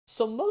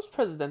So most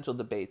presidential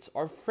debates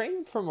are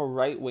framed from a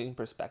right-wing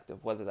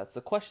perspective, whether that's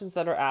the questions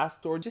that are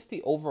asked or just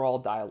the overall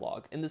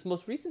dialogue. And this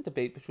most recent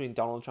debate between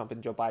Donald Trump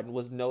and Joe Biden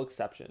was no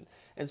exception.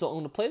 And so I'm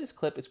going to play this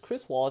clip. It's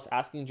Chris Wallace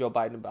asking Joe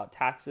Biden about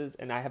taxes,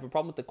 and I have a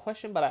problem with the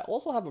question, but I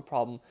also have a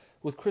problem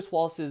with Chris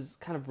Wallace's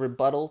kind of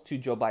rebuttal to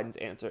Joe Biden's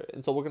answer.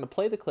 And so we're going to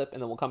play the clip,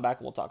 and then we'll come back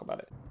and we'll talk about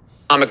it.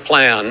 Economic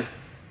plan,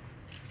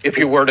 if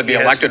you were to be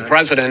elected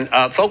president,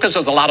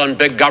 focuses a lot on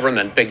big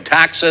government, big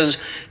taxes,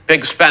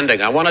 big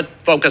spending. I want to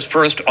focus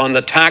first on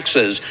the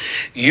taxes.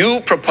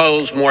 You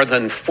propose more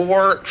than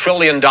 $4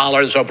 trillion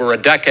over a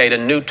decade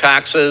in new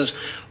taxes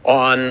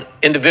on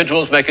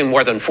individuals making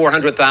more than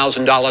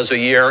 $400,000 a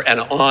year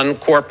and on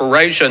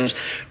corporations.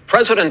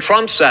 President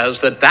Trump says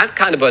that that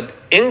kind of an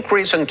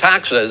increase in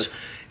taxes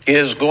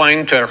is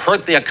going to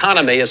hurt the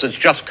economy as it's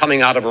just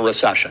coming out of a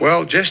recession.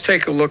 Well, just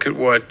take a look at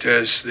what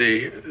is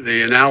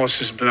the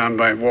analysis done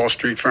by Wall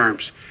Street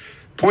firms.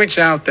 Points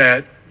out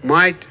that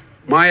my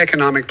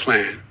economic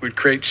plan would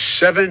create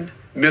 7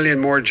 million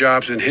more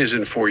jobs than his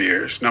in 4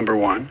 years, number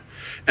one.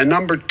 And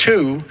number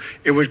two,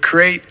 it would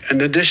create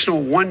an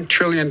additional $1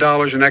 trillion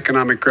in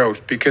economic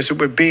growth because it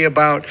would be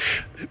about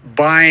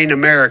buying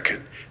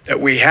American. That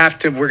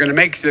we're going to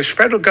make this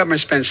federal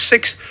government spend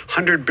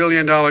 $600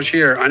 billion a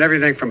year on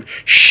everything from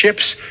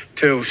ships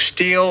to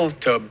steel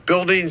to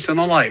buildings and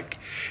the like.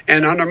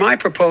 And under my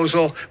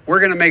proposal, we're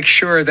going to make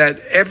sure that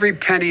every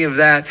penny of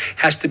that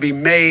has to be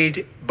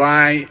made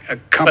by a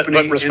company.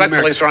 But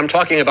respectfully, sir, I'm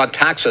talking about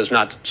taxes,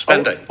 not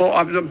spending.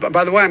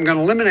 By the way, I'm going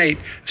to eliminate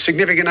a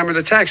significant number of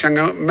the tax. I'm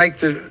going to make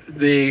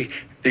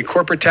the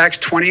corporate tax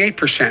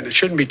 28%. It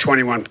shouldn't be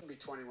 21%.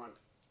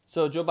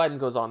 So Joe Biden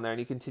goes on there and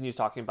he continues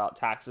talking about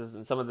taxes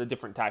and some of the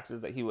different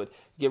taxes that he would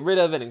get rid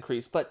of and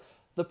increase. But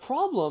the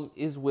problem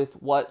is with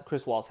what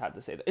Chris Wallace had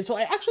to say. And so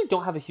I actually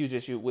don't have a huge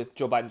issue with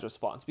Joe Biden's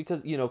response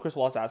because, Chris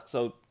Wallace asks,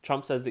 so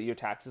Trump says that your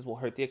taxes will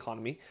hurt the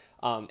economy.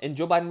 And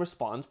Joe Biden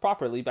responds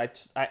properly.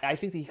 I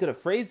think that he could have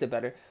phrased it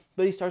better,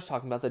 but he starts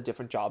talking about the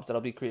different jobs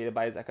that'll be created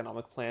by his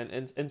economic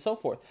plan and so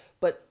forth.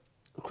 But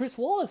Chris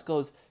Wallace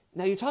goes,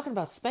 now you're talking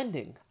about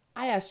spending.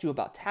 I asked you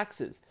about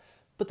taxes.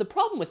 But the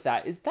problem with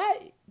that is that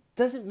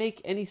doesn't make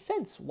any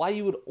sense why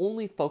you would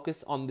only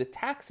focus on the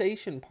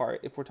taxation part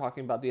if we're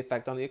talking about the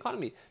effect on the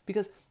economy,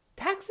 because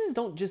taxes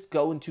don't just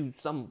go into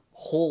some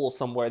hole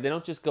somewhere. They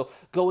don't just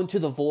go into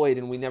the void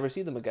and we never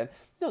see them again.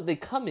 No, they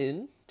come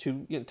in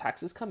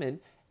taxes come in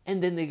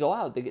and then they go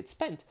out, they get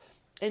spent.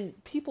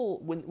 And people,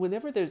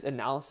 whenever there's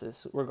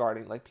analysis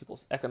regarding like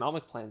people's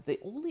economic plans, they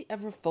only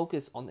ever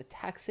focus on the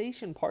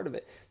taxation part of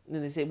it. And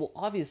then they say, well,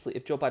 obviously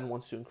if Joe Biden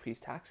wants to increase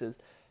taxes,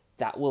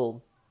 that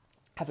will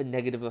have a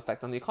negative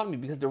effect on the economy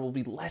because there will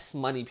be less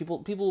money.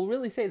 People will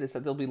really say this,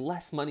 that there'll be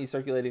less money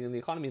circulating in the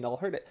economy and that'll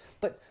hurt it.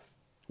 But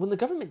when the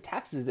government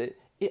taxes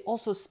it, it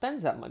also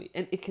spends that money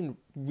and it can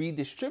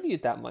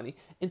redistribute that money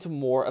into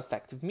more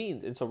effective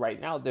means. And so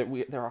right now there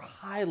are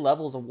high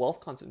levels of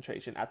wealth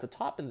concentration at the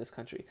top in this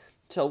country.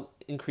 So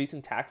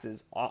increasing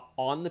taxes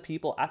on the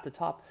people at the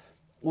top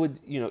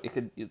would,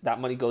 that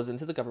money goes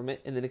into the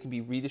government and then it can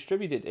be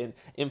redistributed in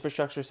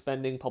infrastructure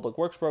spending, public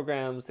works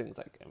programs, things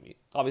like,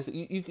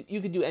 obviously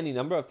you could do any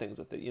number of things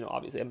with it,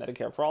 obviously a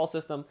Medicare for all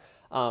system.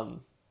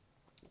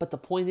 But the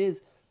point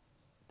is,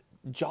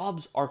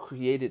 jobs are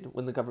created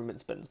when the government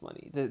spends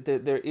money.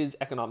 There is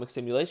economic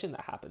stimulation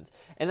that happens.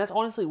 And that's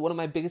honestly one of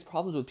my biggest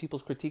problems with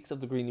people's critiques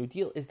of the Green New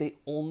Deal is they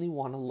only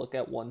want to look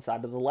at one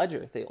side of the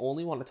ledger. They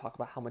only want to talk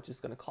about how much it's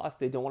going to cost.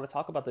 They don't want to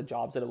talk about the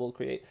jobs that it will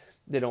create.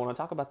 They don't want to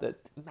talk about the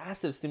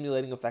massive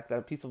stimulating effect that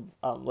a piece of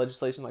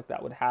legislation like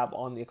that would have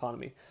on the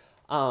economy.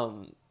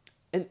 And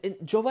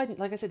Joe Biden,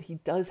 like I said, he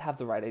does have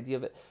the right idea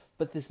of it.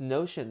 But this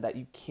notion that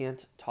you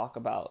can't talk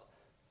about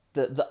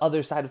the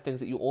other side of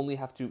things, that you only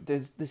have to,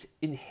 there's this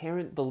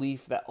inherent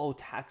belief that,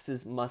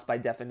 taxes must by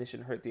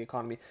definition hurt the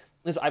economy.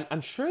 And so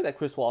I'm sure that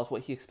Chris Wallace,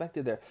 what he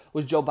expected there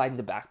was Joe Biden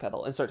to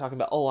backpedal and start talking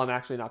about, I'm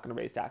actually not going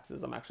to raise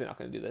taxes. I'm actually not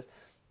going to do this.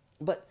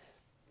 But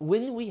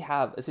when we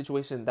have a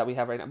situation that we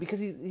have right now,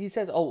 because he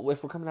says,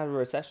 if we're coming out of a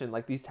recession,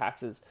 like these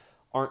taxes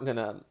aren't going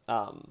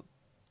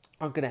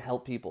to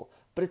help people.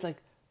 But it's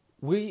like,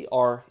 we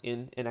are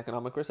in an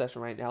economic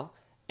recession right now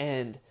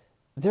and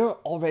there are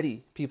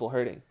already people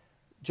hurting.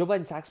 Joe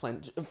Biden's tax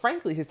plan,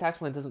 frankly, his tax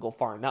plan doesn't go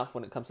far enough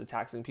when it comes to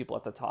taxing people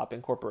at the top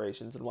and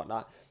corporations and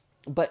whatnot.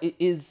 But it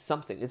is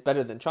something. It's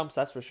better than Trump's,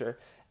 that's for sure.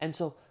 And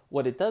so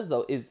what it does,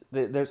 though, is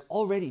there's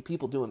already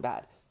people doing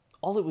bad.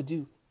 All it would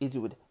do is it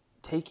would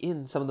take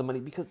in some of the money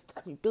because,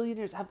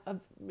 billionaires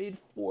have made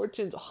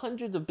fortunes.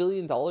 Hundreds of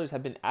billion dollars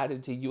have been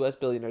added to U.S.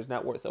 billionaires'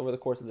 net worth over the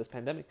course of this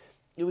pandemic.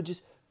 It would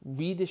just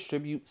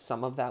redistribute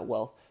some of that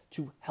wealth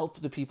to help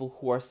the people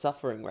who are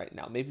suffering right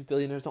now. Maybe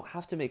billionaires don't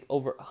have to make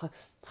over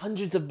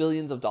hundreds of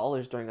billions of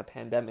dollars during a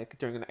pandemic,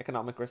 during an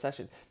economic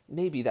recession.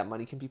 Maybe that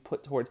money can be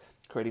put towards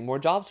creating more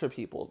jobs for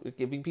people,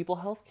 giving people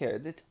health care.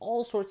 It's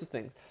all sorts of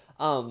things.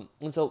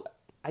 And so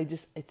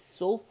it's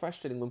so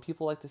frustrating when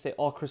people like to say,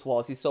 Chris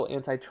Wallace, he's so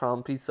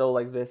anti-Trump, he's so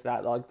like this,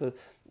 that,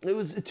 it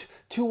was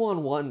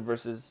 2-on-1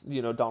 versus,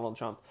 Donald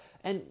Trump.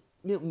 And,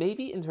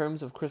 maybe in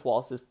terms of Chris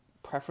Wallace's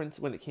preference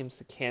when it comes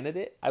to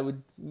candidate, I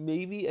would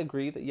maybe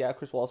agree that, yeah,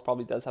 Chris Wallace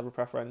probably does have a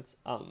preference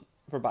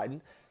for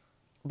Biden.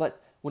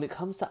 But when it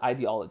comes to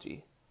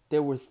ideology,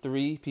 there were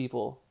 3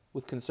 people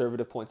with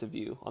conservative points of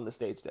view on the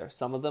stage there.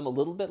 Some of them a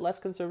little bit less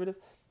conservative,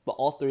 but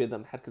all 3 of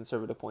them had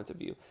conservative points of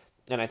view.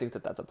 And I think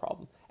that that's a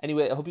problem.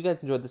 Anyway, I hope you guys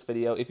enjoyed this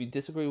video. If you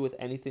disagree with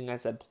anything I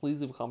said, please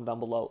leave a comment down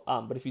below.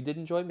 But if you did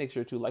enjoy, make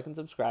sure to like and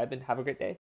subscribe, and have a great day.